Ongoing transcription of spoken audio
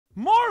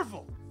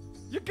Marvel,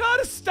 you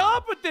gotta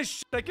stop with this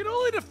shit. I can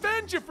only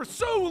defend you for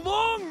so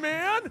long,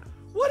 man.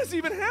 What is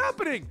even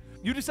happening?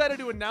 You decided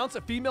to announce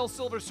a female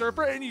Silver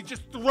Surfer and you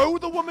just throw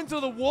the woman to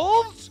the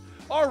wolves?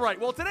 All right,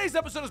 well, today's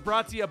episode is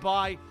brought to you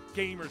by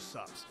Gamer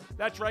Subs.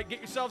 That's right,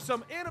 get yourself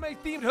some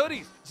anime-themed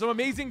hoodies, some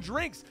amazing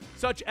drinks,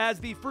 such as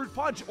the Fruit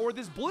Punch or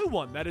this blue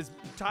one that is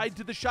tied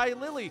to the Shy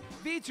Lily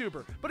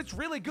VTuber. But it's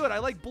really good. I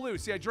like blue.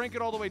 See, I drank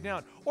it all the way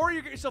down. Or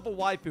you get yourself a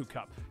waifu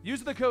cup.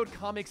 Use the code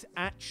COMICS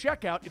at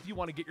checkout if you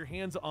want to get your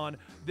hands on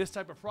this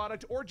type of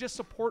product or just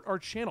support our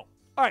channel.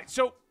 All right,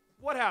 so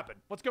what happened?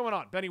 What's going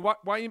on? Benny, why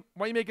are you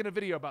making a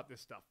video about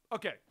this stuff?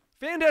 Okay.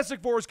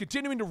 Fantastic Four is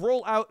continuing to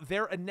roll out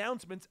their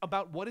announcements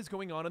about what is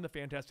going on in the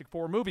Fantastic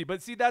Four movie.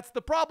 But see, that's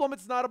the problem.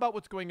 It's not about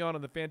what's going on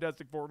in the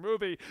Fantastic Four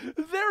movie.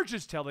 They're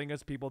just telling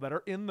us people that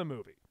are in the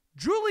movie.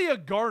 Julia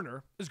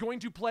Garner is going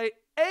to play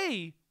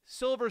a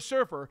Silver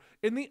Surfer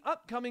in the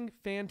upcoming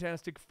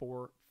Fantastic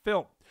Four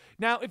film.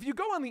 Now, if you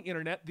go on the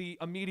internet, the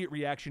immediate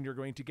reaction you're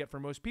going to get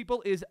from most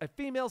people is a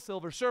female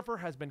Silver Surfer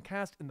has been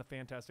cast in the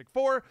Fantastic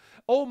Four.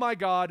 Oh my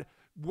God.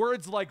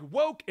 Words like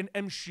woke and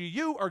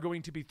MCU are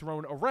going to be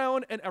thrown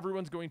around, and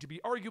everyone's going to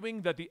be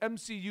arguing that the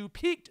MCU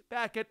peaked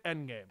back at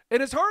Endgame. It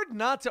is hard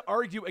not to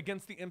argue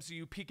against the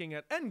MCU peaking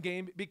at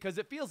Endgame because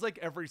it feels like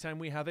every time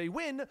we have a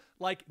win,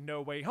 like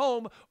No Way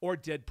Home or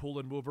Deadpool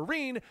and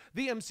Wolverine,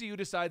 the MCU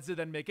decides to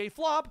then make a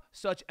flop,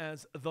 such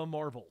as The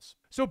Marvels.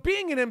 So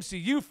being an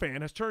MCU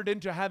fan has turned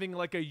into having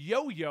like a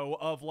yo-yo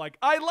of like,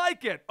 I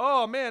like it.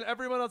 Oh man,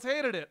 everyone else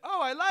hated it.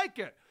 Oh, I like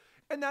it.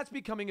 And that's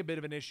becoming a bit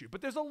of an issue.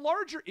 But there's a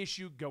larger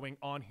issue going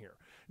on here.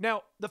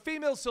 Now, the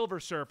female Silver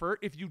Surfer,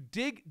 if you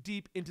dig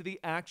deep into the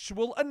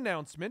actual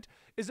announcement,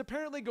 is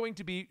apparently going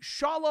to be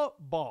Shala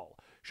Bal.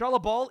 Shala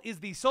Bal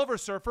is the Silver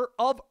Surfer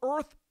of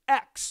Earth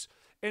X.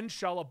 And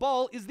Shala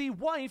Bal is the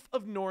wife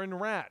of Norrin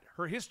Radd.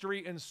 Her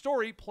history and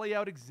story play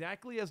out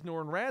exactly as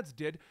Norrin Radd's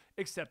did,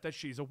 except that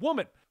she's a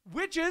woman,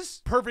 which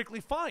is perfectly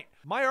fine.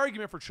 My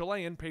argument for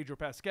Chilean Pedro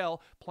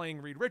Pascal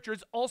playing Reed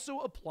Richards also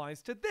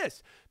applies to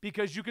this,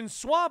 because you can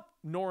swap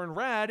Norrin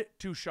Radd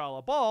to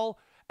Shala Bal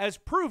as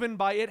proven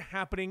by it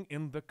happening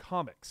in the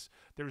comics.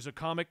 There's a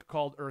comic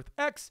called Earth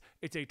X.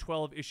 It's a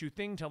 12-issue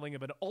thing telling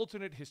of an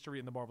alternate history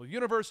in the Marvel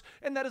Universe,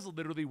 and that is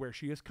literally where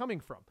she is coming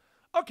from.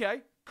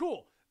 Okay,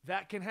 cool.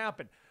 That can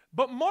happen.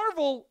 But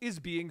Marvel is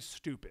being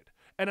stupid.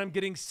 And I'm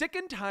getting sick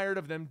and tired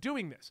of them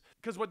doing this.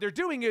 Because what they're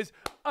doing is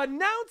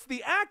announce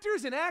the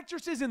actors and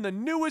actresses in the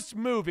newest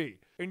movie.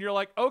 And you're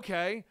like,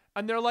 okay.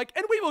 And they're like,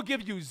 and we will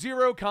give you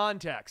zero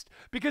context.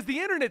 Because the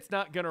internet's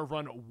not going to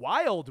run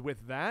wild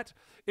with that.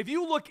 If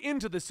you look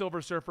into the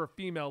Silver Surfer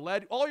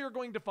female-led, all you're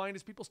going to find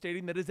is people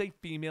stating that is a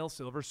female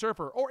Silver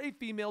Surfer or a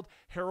female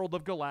Herald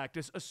of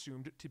Galactus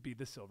assumed to be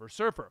the Silver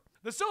Surfer.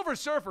 The Silver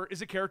Surfer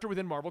is a character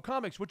within Marvel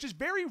Comics, which is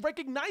very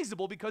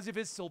recognizable because of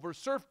his silver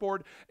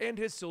surfboard and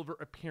his silver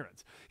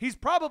appearance. He's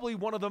probably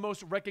one of the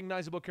most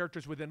recognizable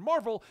characters within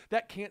Marvel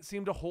that can't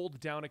seem to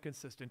hold down a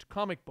consistent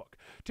comic book.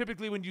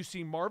 Typically, when you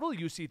see Marvel,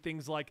 you see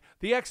things like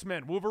the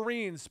X-Men,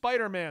 Wolverine,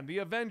 Spider-Man, the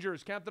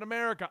Avengers, Captain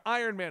America,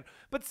 Iron Man,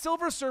 but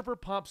Silver Surfer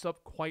pops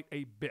up quite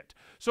a bit.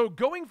 So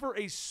going for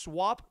a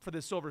swap for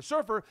the Silver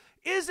Surfer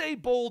is a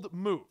bold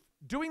move.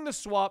 Doing the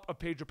swap of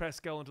Pedro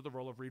Pascal into the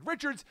role of Reed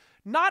Richards,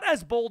 not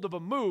as bold of a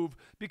move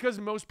because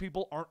most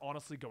people aren't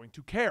honestly going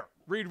to care.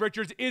 Reed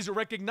Richards is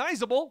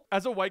recognizable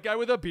as a white guy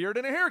with a beard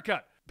and a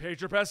haircut.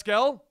 Pedro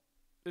Pascal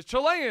is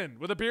Chilean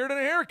with a beard and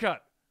a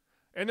haircut.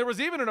 And there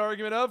was even an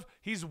argument of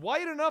he's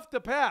white enough to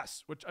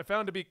pass, which I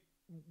found to be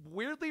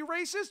weirdly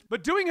racist.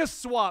 But doing a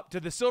swap to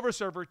the Silver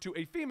Surfer to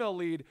a female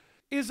lead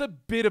is a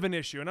bit of an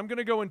issue, and I'm going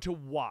to go into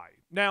why.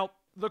 Now,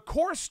 the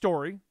core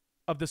story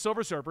of the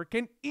Silver Surfer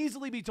can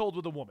easily be told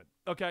with a woman,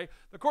 okay?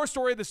 The core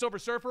story of the Silver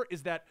Surfer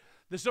is that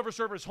the Silver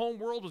Surfer's home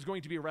world was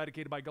going to be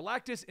eradicated by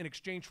Galactus. In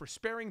exchange for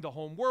sparing the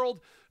home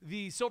world,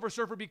 the Silver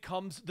Surfer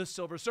becomes the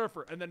Silver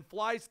Surfer and then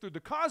flies through the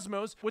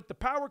cosmos with the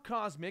power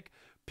cosmic,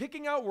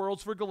 picking out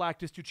worlds for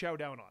Galactus to chow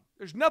down on.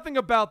 There's nothing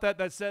about that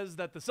that says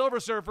that the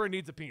Silver Surfer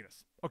needs a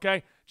penis,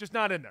 okay? Just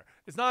not in there.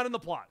 It's not in the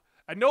plot.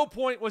 At no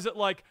point was it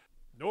like,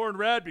 Norrin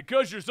Radd,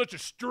 because you're such a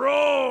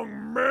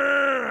strong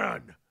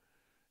man,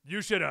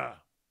 you should,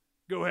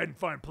 go ahead and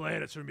find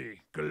planets for me.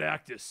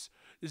 Galactus.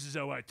 This is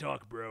how I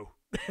talk, bro.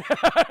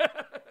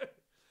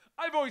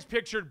 I've always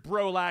pictured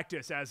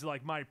Brolactus as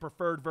like my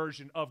preferred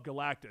version of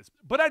Galactus.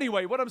 But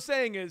anyway, what I'm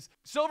saying is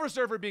Silver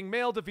Surfer being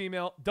male to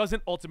female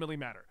doesn't ultimately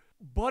matter.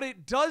 But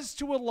it does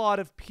to a lot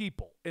of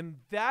people. And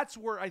that's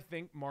where I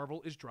think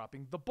Marvel is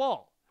dropping the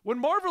ball. What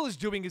Marvel is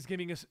doing is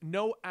giving us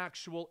no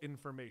actual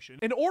information.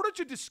 In order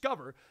to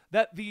discover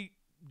that the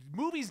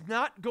movie's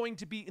not going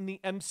to be in the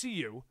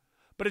MCU,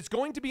 but it's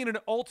going to be in an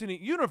alternate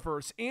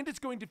universe, and it's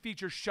going to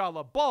feature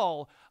Shala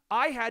Bal,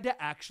 I had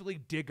to actually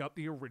dig up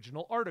the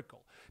original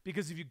article.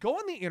 Because if you go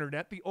on the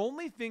internet, the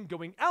only thing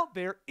going out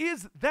there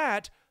is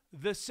that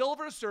the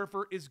Silver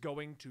Surfer is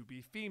going to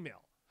be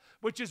female.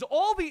 Which is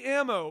all the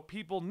ammo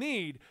people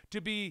need to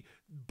be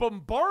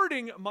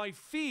bombarding my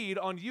feed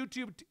on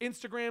YouTube,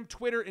 Instagram,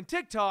 Twitter, and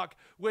TikTok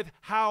with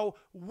how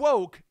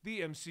woke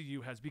the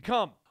MCU has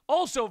become.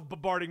 Also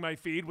bombarding my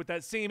feed with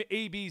that same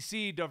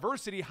ABC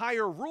diversity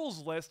hire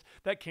rules list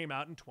that came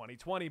out in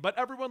 2020, but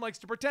everyone likes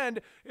to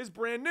pretend is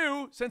brand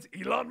new since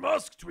Elon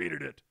Musk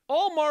tweeted it.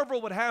 All Marvel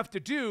would have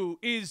to do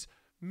is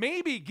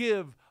maybe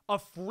give a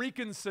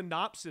freaking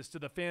synopsis to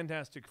the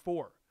Fantastic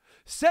Four.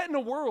 Set in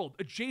a world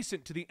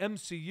adjacent to the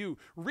MCU,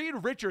 Reed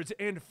Richards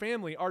and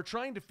family are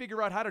trying to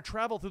figure out how to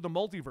travel through the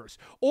multiverse,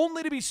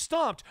 only to be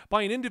stopped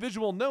by an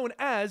individual known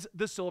as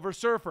the Silver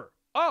Surfer.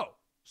 Oh,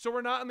 so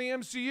we're not in the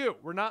MCU.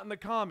 We're not in the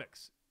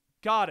comics.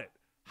 Got it.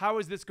 How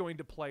is this going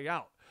to play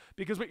out?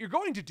 Because what you're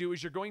going to do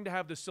is you're going to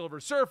have the Silver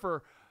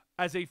Surfer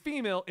as a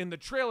female in the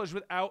trailers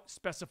without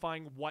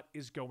specifying what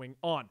is going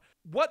on.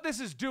 What this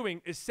is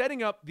doing is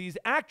setting up these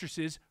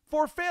actresses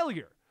for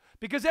failure.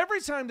 Because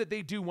every time that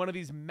they do one of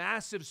these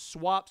massive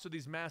swaps or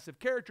these massive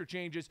character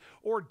changes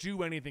or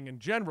do anything in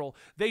general,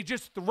 they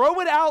just throw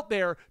it out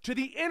there to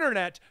the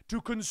internet to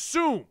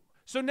consume.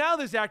 So now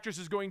this actress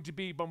is going to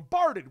be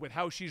bombarded with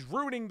how she's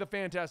ruining the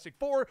Fantastic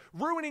Four,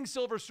 ruining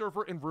Silver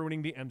Surfer, and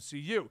ruining the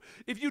MCU.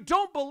 If you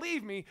don't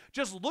believe me,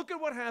 just look at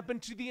what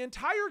happened to the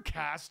entire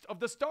cast of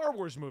the Star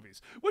Wars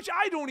movies, which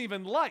I don't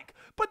even like,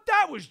 but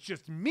that was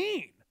just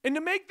mean. And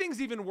to make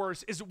things even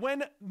worse is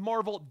when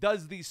Marvel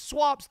does these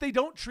swaps, they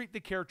don't treat the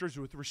characters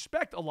with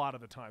respect a lot of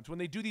the times when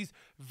they do these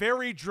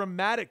very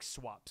dramatic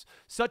swaps,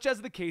 such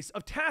as the case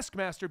of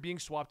Taskmaster being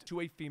swapped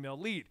to a female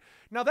lead.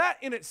 Now that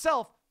in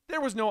itself, there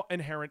was no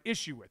inherent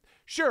issue with.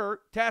 Sure,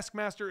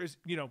 Taskmaster is,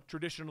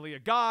 traditionally a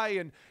guy,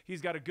 and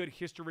he's got a good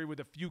history with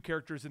a few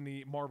characters in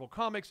the Marvel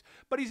comics,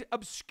 but he's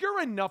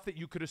obscure enough that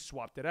you could have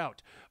swapped it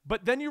out.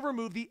 But then you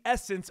remove the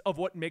essence of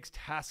what makes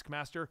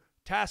Taskmaster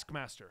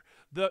Taskmaster.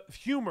 The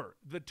humor,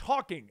 the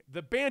talking,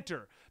 the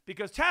banter,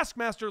 because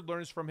Taskmaster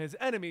learns from his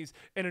enemies,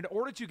 and in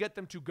order to get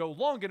them to go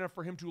long enough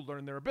for him to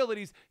learn their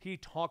abilities, he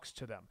talks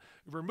to them.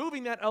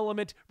 Removing that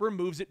element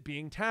removes it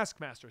being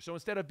Taskmaster. So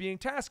instead of being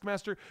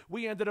Taskmaster,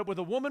 we ended up with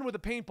a woman with a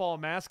paintball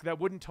mask that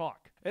wouldn't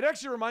talk. It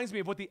actually reminds me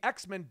of what the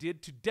X-Men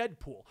did to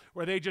Deadpool,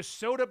 where they just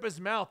sewed up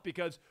his mouth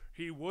because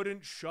he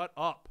wouldn't shut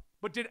up.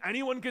 But did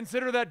anyone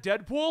consider that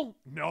Deadpool?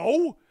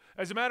 No.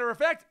 As a matter of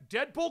fact,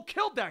 Deadpool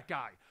killed that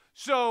guy.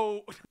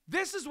 So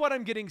this is what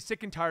I'm getting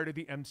sick and tired of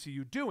the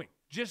MCU doing.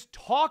 Just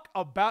talk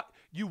about,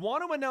 you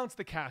want to announce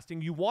the casting,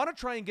 you want to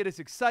try and get us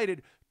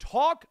excited,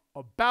 talk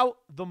about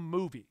the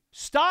movie.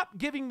 Stop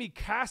giving me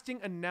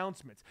casting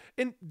announcements.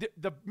 And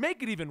the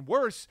make it even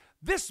worse,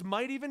 this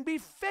might even be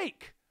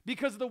fake.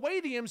 Because the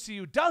way the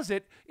MCU does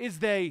it is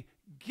they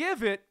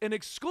give it an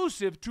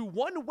exclusive to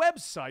one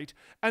website,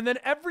 and then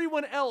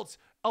everyone else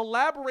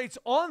elaborates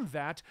on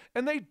that,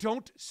 and they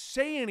don't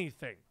say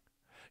anything.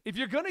 If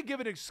you're going to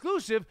give an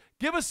exclusive,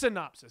 give a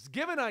synopsis,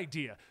 give an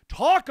idea,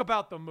 talk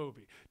about the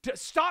movie.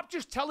 Stop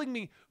just telling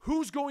me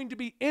who's going to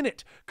be in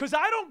it, because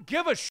I don't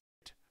give a shit.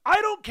 I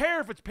don't care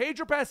if it's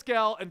Pedro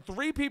Pascal and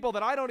 3 people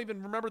that I don't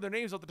even remember their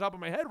names off the top of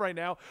my head right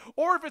now,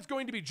 or if it's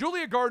going to be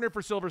Julia Gardner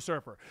for Silver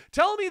Surfer.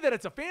 Tell me that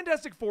it's a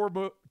Fantastic Four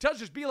movie.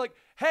 Just be like,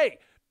 hey,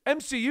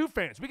 MCU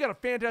fans, we got a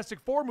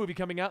Fantastic Four movie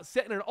coming out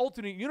set in an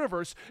alternate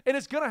universe, and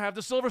it's going to have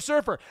the Silver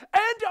Surfer.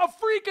 End of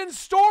freaking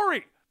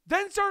story.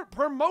 Then start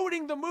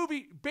promoting the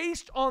movie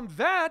based on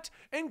that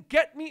and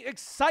get me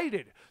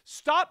excited.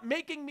 Stop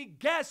making me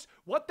guess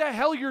what the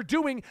hell you're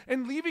doing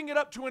and leaving it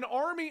up to an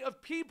army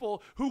of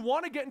people who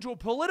want to get into a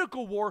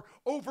political war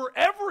over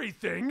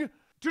everything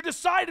to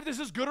decide if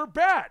this is good or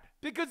bad.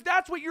 Because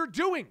that's what you're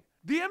doing.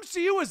 The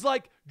MCU is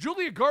like,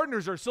 Julia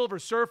Gardner's our Silver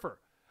Surfer.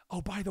 Oh,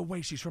 by the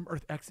way, she's from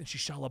Earth X and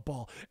she's Shala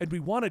Ball. And we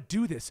want to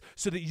do this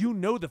so that you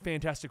know the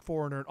Fantastic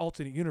Four in an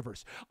alternate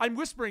universe. I'm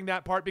whispering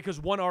that part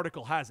because one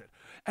article has it.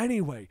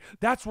 Anyway,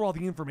 that's where all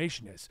the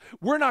information is.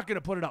 We're not going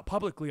to put it out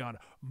publicly on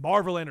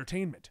Marvel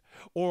Entertainment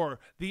or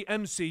the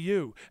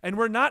MCU. And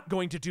we're not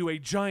going to do a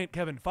giant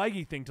Kevin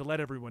Feige thing to let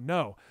everyone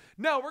know.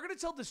 No, we're going to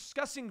tell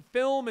discussing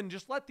film and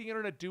just let the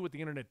internet do what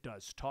the internet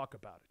does. Talk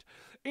about it.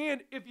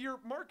 And if your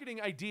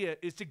marketing idea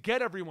is to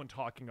get everyone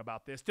talking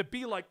about this, to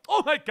be like,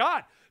 oh my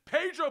God,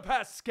 Pedro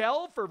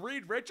Pascal for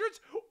Reed Richards?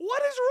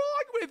 What is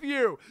wrong with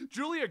you?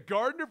 Julia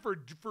Gardner for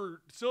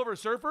Silver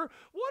Surfer?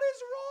 What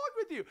is wrong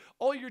with you?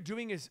 All you're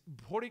doing is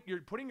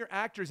putting your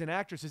actors and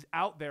actresses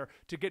out there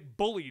to get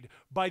bullied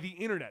by the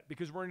internet,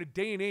 because we're in a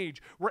day and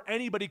age where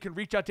anybody can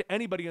reach out to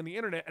anybody on the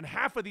internet, and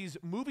half of these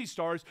movie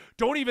stars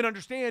don't even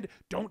understand,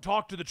 don't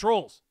talk to the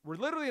trolls. We're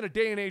literally in a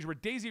day and age where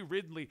Daisy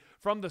Ridley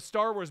from the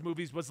Star Wars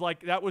movies was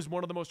like, that was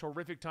one of the most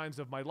horrific times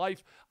of my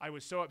life. I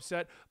was so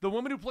upset. The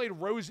woman who played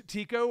Rose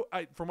Tico,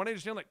 from what I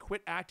understand, like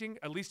quit acting,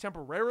 at least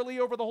temporarily,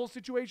 over the whole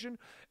situation.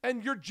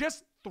 And you're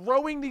just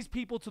throwing these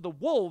people to the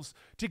wolves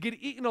to get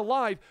eaten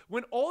alive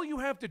when all you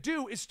have to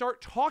do is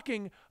start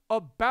talking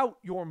about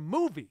your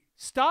movie.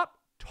 Stop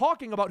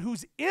talking about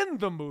who's in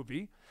the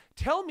movie.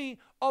 Tell me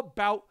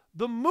about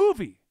the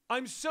movie.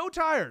 I'm so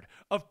tired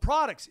of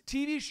products,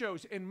 TV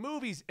shows, and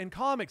movies and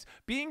comics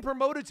being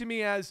promoted to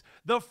me as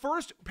the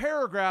first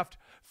paragraph,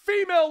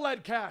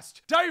 female-led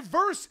cast,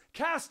 diverse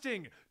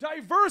casting,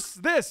 diverse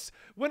this,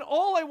 when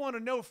all I want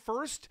to know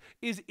first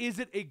is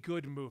it a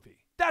good movie?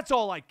 That's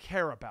all I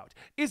care about.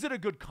 Is it a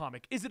good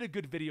comic? Is it a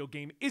good video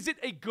game? Is it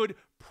a good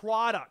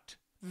product?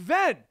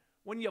 Then,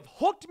 when you've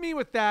hooked me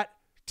with that,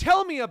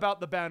 tell me about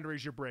the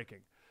boundaries you're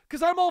breaking.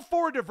 Because I'm all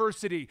for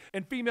diversity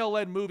and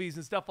female-led movies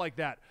and stuff like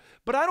that.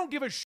 But I don't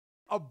give a shit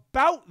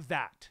about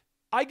that.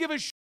 I give a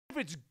shit if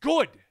it's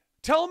good.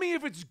 Tell me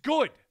if it's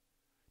good.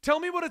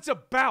 Tell me what it's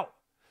about.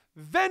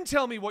 Then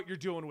tell me what you're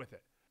doing with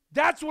it.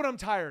 That's what I'm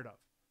tired of.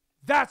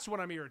 That's what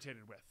I'm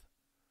irritated with.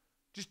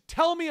 Just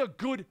tell me a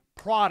good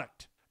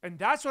product. And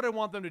that's what I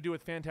want them to do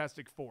with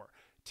Fantastic Four.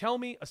 Tell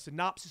me a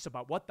synopsis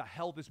about what the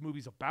hell this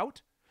movie's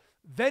about.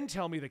 Then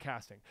tell me the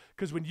casting.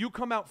 Because when you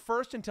come out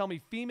first and tell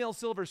me female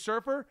Silver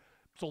Surfer,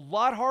 it's a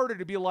lot harder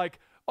to be like,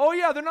 oh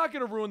yeah, they're not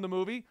going to ruin the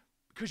movie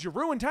because you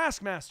ruined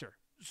Taskmaster.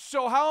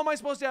 So how am I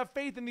supposed to have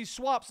faith in these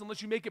swaps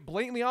unless you make it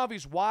blatantly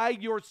obvious why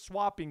you're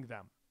swapping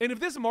them? And if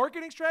this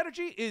marketing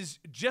strategy is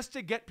just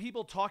to get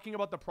people talking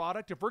about the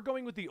product, if we're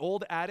going with the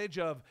old adage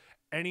of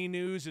any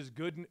news is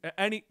good,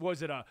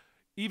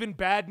 even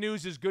bad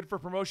news is good for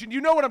promotion,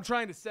 you know what I'm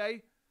trying to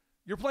say?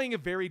 You're playing a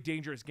very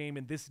dangerous game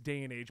in this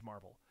day and age,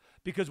 Marvel.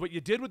 Because what you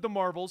did with the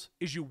Marvels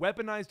is you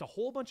weaponized a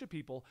whole bunch of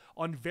people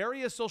on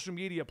various social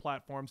media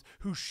platforms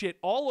who shit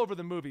all over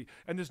the movie.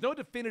 And there's no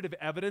definitive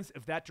evidence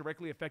if that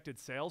directly affected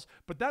sales.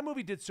 But that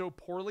movie did so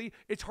poorly,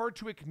 it's hard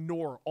to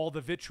ignore all the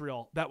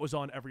vitriol that was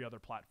on every other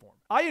platform.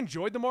 I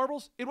enjoyed the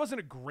Marvels. It wasn't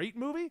a great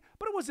movie,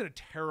 but it wasn't a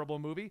terrible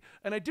movie.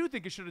 And I do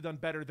think it should have done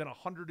better than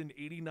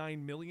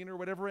 189 million or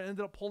whatever it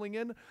ended up pulling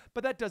in.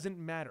 But that doesn't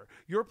matter.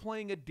 You're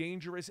playing a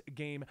dangerous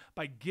game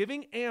by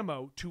giving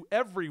ammo to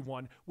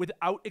everyone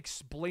without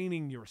explaining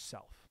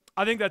yourself.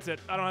 I think that's it.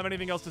 I don't have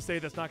anything else to say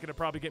that's not going to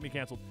probably get me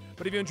canceled.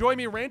 But if you enjoy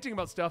me ranting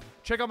about stuff,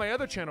 check out my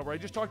other channel where I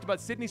just talked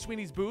about Sydney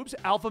Sweeney's boobs,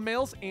 alpha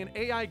males, and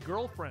AI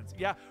girlfriends.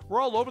 Yeah, we're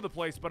all over the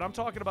place, but I'm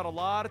talking about a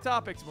lot of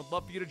topics and would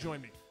love for you to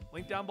join me.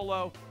 Link down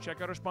below.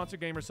 Check out our sponsor,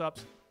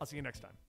 GamerSupps. I'll see you next time.